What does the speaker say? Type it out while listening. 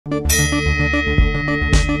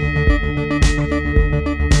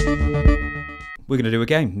we're going to do a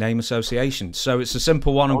game, name association. So it's a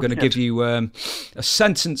simple one. I'm going to give you a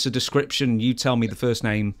sentence, a description. You tell me the first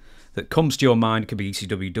name that comes to your mind. It could be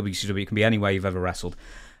ECW, WCW, it can be anywhere you've ever wrestled.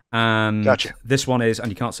 And this one is,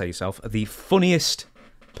 and you can't say yourself, the funniest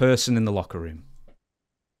person in the locker room.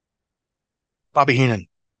 Bobby Heenan.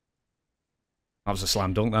 That was a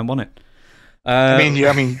slam dunk then, wasn't it? I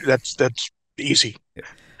mean that's easy.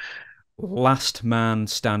 Last man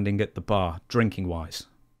standing at the bar, drinking wise.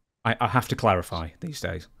 I have to clarify these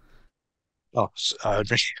days.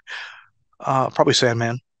 Probably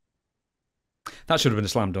Sandman. That should have been a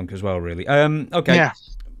slam dunk as well, really. Okay. Yeah.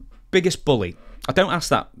 Biggest bully. I don't ask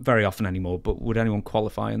that very often anymore, but would anyone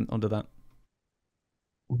qualify under that?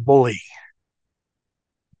 Bully.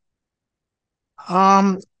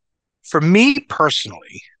 For me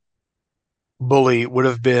personally, bully would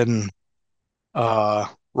have been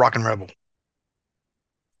Rockin' Rebel.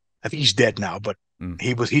 I think he's dead now, but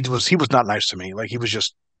he was not nice to me. Like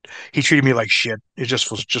he treated me like shit. It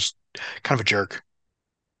just was just kind of a jerk.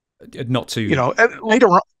 Not to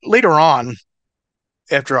later on,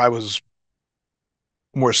 after I was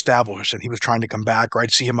more established and he was trying to come back, or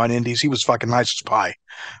I'd see him on indies, he was fucking nice as pie.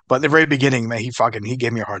 But at the very beginning, man, he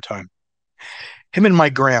gave me a hard time. Him and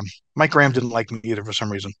Mike Graham. Mike Graham didn't like me either for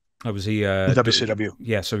some reason. Oh, was he in WCW?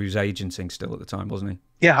 Yeah, so he was agenting still at the time, wasn't he?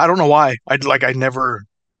 Yeah, I don't know why. I never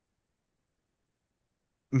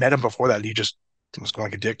met him before that. He just was going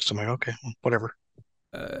like a dick. So I'm like, okay, whatever.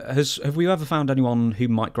 Have we ever found anyone who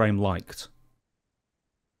Mike Graham liked?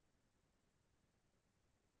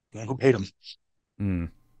 Yeah, who paid him?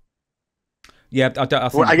 Yeah,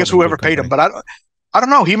 I guess whoever paid him, but I don't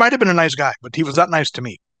know. He might have been a nice guy, but he was not nice to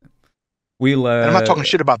me. And I'm not talking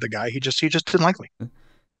shit about the guy. He just didn't like me.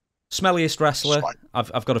 Smelliest wrestler.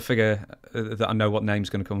 I've got to figure that I know what name's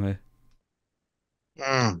going to come here.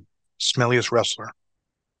 Smelliest wrestler.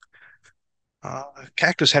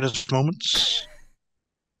 Cactus had his moments.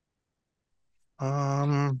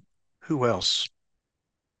 Who else?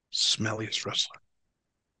 Smelliest wrestler.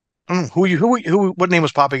 What name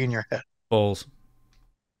was popping in your head? Balls.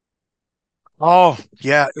 Oh,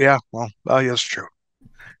 yeah. Well, yeah, that's true.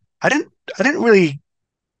 I didn't really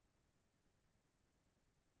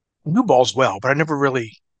knew Balls well, but I never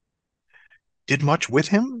really did much with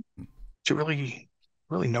him to really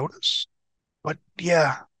notice. But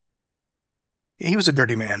yeah, he was a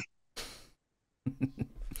dirty man.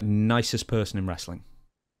 Nicest person in wrestling.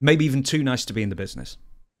 Maybe even too nice to be in the business.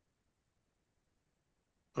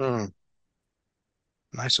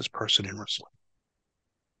 Nicest person in wrestling.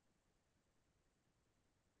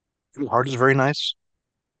 Hart is very nice.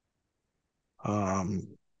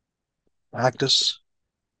 Cactus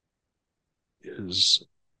is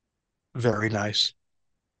very nice.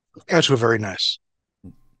 Guys were very nice.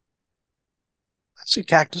 I'd say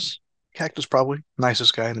Cactus. Cactus probably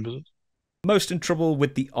nicest guy in the business. Most in trouble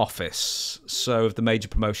with the office. So of the major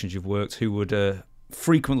promotions you've worked, who would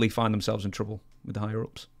frequently find themselves in trouble with the higher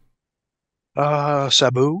ups?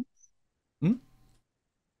 Sabu.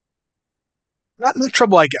 Not in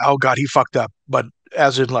trouble like, oh god, he fucked up, but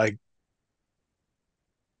as in like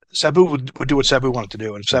Sabu would do what Sabu wanted to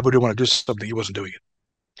do, and if Sabu didn't want to do something, he wasn't doing it.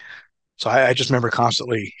 So I just remember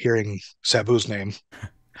constantly hearing Sabu's name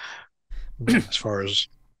as far as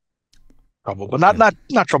trouble, but not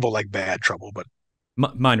trouble like bad trouble, but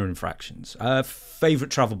minor infractions.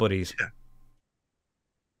 Favorite travel buddies?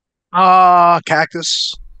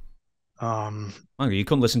 Cactus. You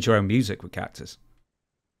couldn't listen to your own music with Cactus.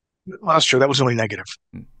 Well, that's true. That was only negative.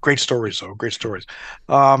 Great stories, though. Great stories.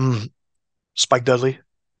 Spike Dudley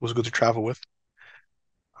was good to travel with.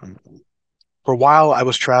 For a while, I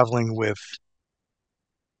was traveling with.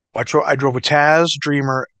 I drove with Taz,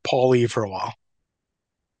 Dreamer, Paulie for a while.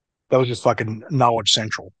 That was just fucking knowledge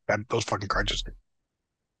central. Those fucking cards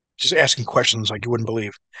just asking questions like you wouldn't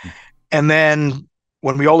believe. And then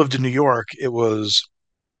when we all lived in New York, it was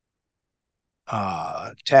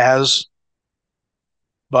Taz,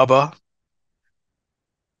 Bubba,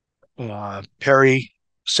 Perry,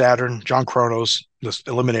 Saturn, John Kronos, the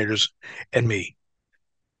Eliminators, and me.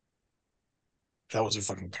 That was a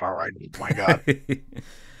fucking car ride. My God.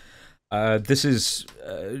 This is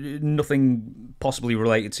nothing possibly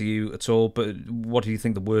related to you at all, but what do you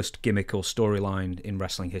think the worst gimmick or storyline in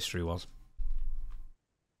wrestling history was?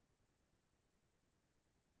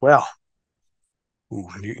 Well,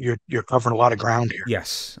 you're covering a lot of ground here.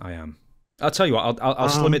 Yes, I am. I'll tell you what. I'll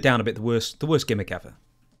slim it down a bit. The worst gimmick ever.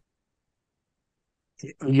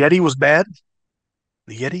 Yeti was bad.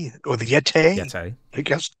 The Yeti or the Yeti. Yeti. I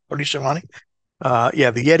guess. What are you saying, yeah,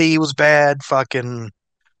 the Yeti was bad. Fucking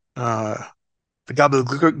the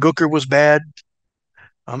Gobbledygooker was bad.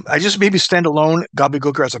 I just maybe standalone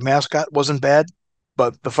Gobbledygooker as a mascot wasn't bad,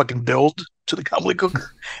 but the fucking build to the Gobbledygooker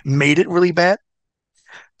made it really bad,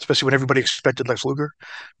 especially when everybody expected Lex Luger.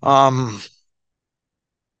 Um,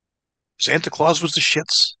 Santa Claus was the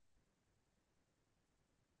shits.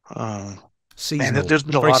 Uh, Man, Seasonal, there's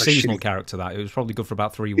been a very lot of seasonal shitty. character. That it was probably good for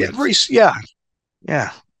about three Yeah, weeks. yeah.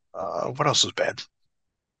 What else is bad?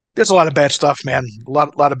 There's a lot of bad stuff, man. A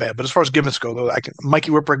lot of bad. But as far as gimmicks go, though,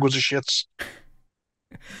 Mikey Whipwreck was the shits.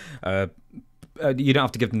 Uh, you don't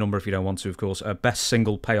have to give the number if you don't want to, of course. Best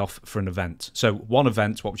single payoff for an event. So one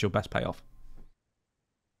event, what was your best payoff?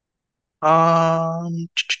 Um,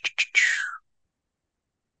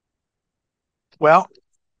 well,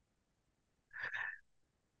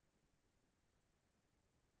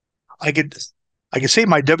 I could I could say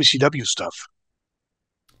my WCW stuff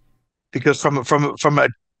because from a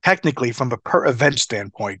technically from a per event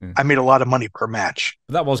standpoint, Mm. I made a lot of money per match.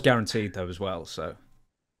 But that was guaranteed though as well. So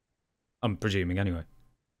I'm presuming anyway.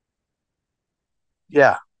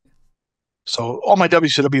 Yeah. So all my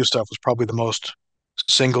WCW stuff was probably the most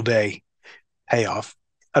single day payoff,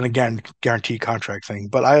 and again, guaranteed contract thing.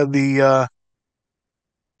 But I had the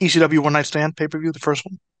ECW One Night Stand pay per view. The first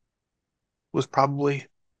one was probably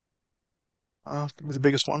the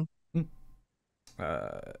biggest one. Mm.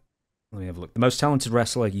 Let me have a look. The most talented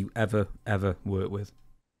wrestler you ever worked with.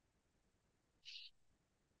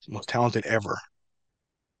 Most talented ever.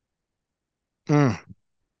 Mm,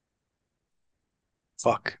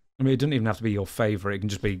 fuck. I mean, it doesn't even have to be your favorite. It can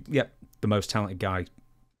just be, yep, the most talented guy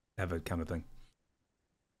ever, kind of thing.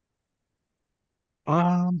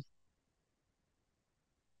 Um.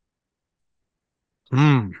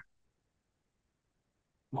 Hmm.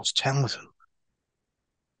 Most talented.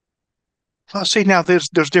 Well, see now there's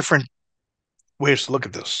different ways to look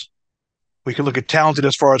at this. We can look at talented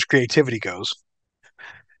as far as creativity goes.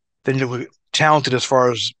 Then you look at talented as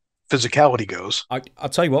far as physicality goes. I'll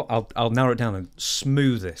tell you what. I'll narrow it down. And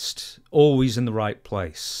smoothest, always in the right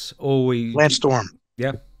place, always. Lance Storm.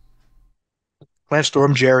 Yeah, Lance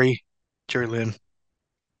Storm, Jerry Lynn.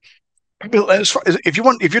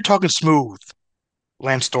 If you're talking smooth,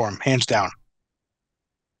 Lance Storm, hands down.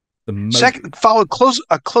 the most Second, followed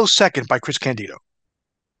a close second by Chris Candido,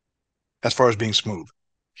 as far as being smooth.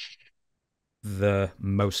 the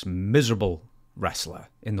most miserable wrestler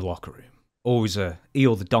in the locker room. Always a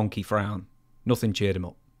eel the donkey frown. Nothing cheered him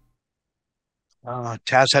up.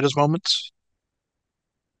 Taz had his moments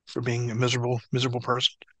for being a miserable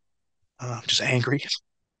person, just angry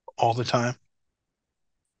all the time.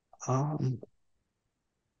 Um,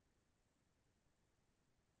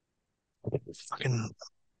 fucking,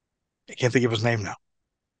 I can't think of his name now.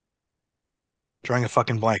 Drawing a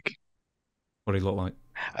fucking blank. What did he look like?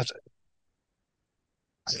 I,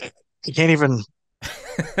 I can't even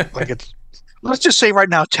like it's. Let's just say right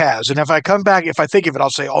now Taz, and if I come back, if I think of it,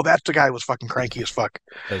 I'll say, "Oh, that's the guy who was fucking cranky as fuck."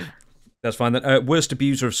 That's fine. Then worst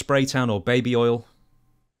abuser of spray tan or baby oil.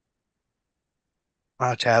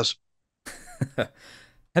 Taz,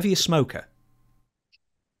 Heaviest smoker.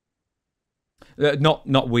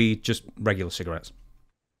 Not weed, just regular cigarettes.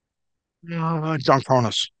 John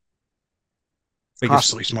Cronus, Biggest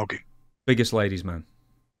constantly smoking. biggest ladies man.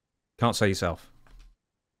 Can't say yourself.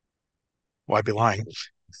 Well, I'd be lying.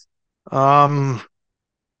 Um,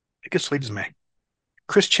 I guess ladies' man.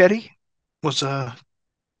 Chris Chetty was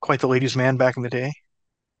quite the ladies' man back in the day.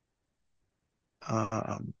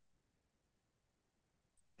 Um,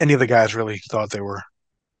 any of the guys really thought they were.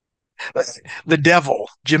 The Devil,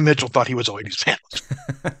 Jim Mitchell, thought he was a ladies' man.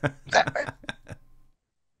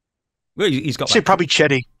 Well, he's got Say that. probably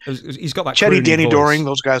Chetty, He's got that. Chetty, Danny voice. Doring.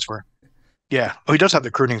 Those guys were. Yeah. Oh, he does have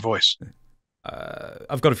the crooning voice.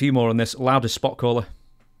 I've got a few more on this. Loudest spot caller.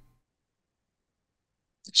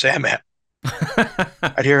 Sandman.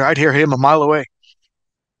 I'd hear him a mile away.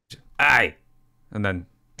 Aye, and then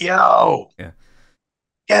Yo, yeah.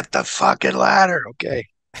 get the fucking ladder. Okay.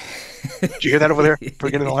 Did you hear that over there? For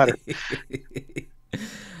getting the ladder.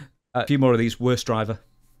 A few more of these. Worst driver.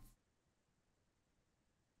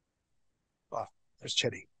 Oh, there's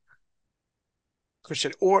Chetty. Chris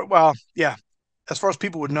Chetty. Or, well, yeah. As far as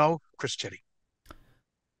people would know, Chris Chetty.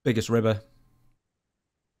 Biggest ribber.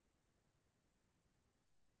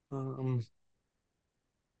 Um,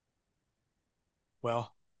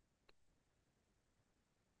 well,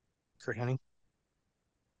 Kurt Hennig.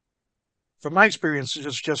 From my experience,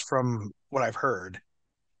 just from what I've heard,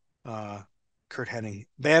 uh, Kurt Hennig,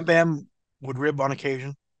 Bam Bam would rib on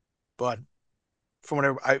occasion, but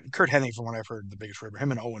Kurt Hennig, from what I've heard, the biggest ribber,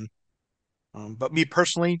 him and Owen. But me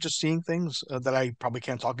personally, just seeing things that I probably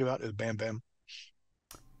can't talk about is Bam Bam.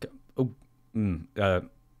 Oh,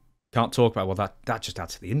 Can't talk about. Well, that just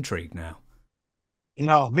adds to the intrigue now.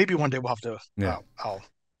 No, maybe one day we'll have to. Yeah, I'll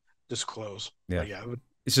disclose. yeah. But yeah.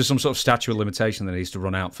 Is there some sort of statute of limitation that needs to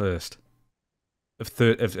run out first of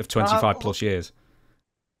 25 plus years?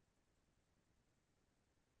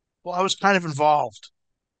 Well, I was kind of involved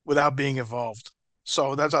without being involved,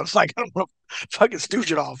 so that's I was like, I don't know, fucking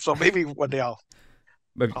stooge it off. So maybe one day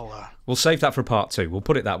Maybe. I'll We'll save that for part 2. We'll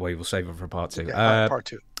put it that way. We'll save it for part 2. okay, all right, part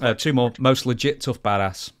two. Two more. Most legit tough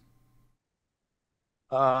badass.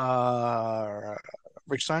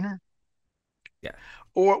 Rick Steiner, Yeah.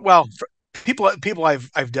 or well, people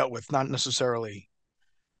I've dealt with, not necessarily.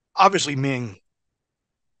 Obviously, Ming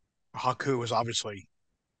Haku is obviously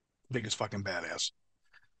the biggest fucking badass.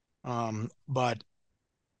 But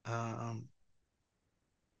um,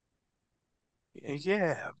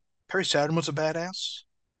 yeah, Perry Saturn was a badass.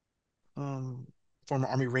 Um, Former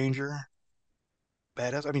Army Ranger,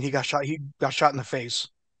 badass. I mean, he got shot. He got shot in the face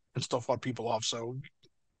and still fought people off. So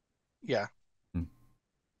yeah, Perry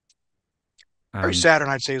And Saturn,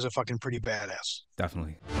 I'd say, is a fucking pretty badass.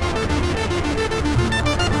 definitely.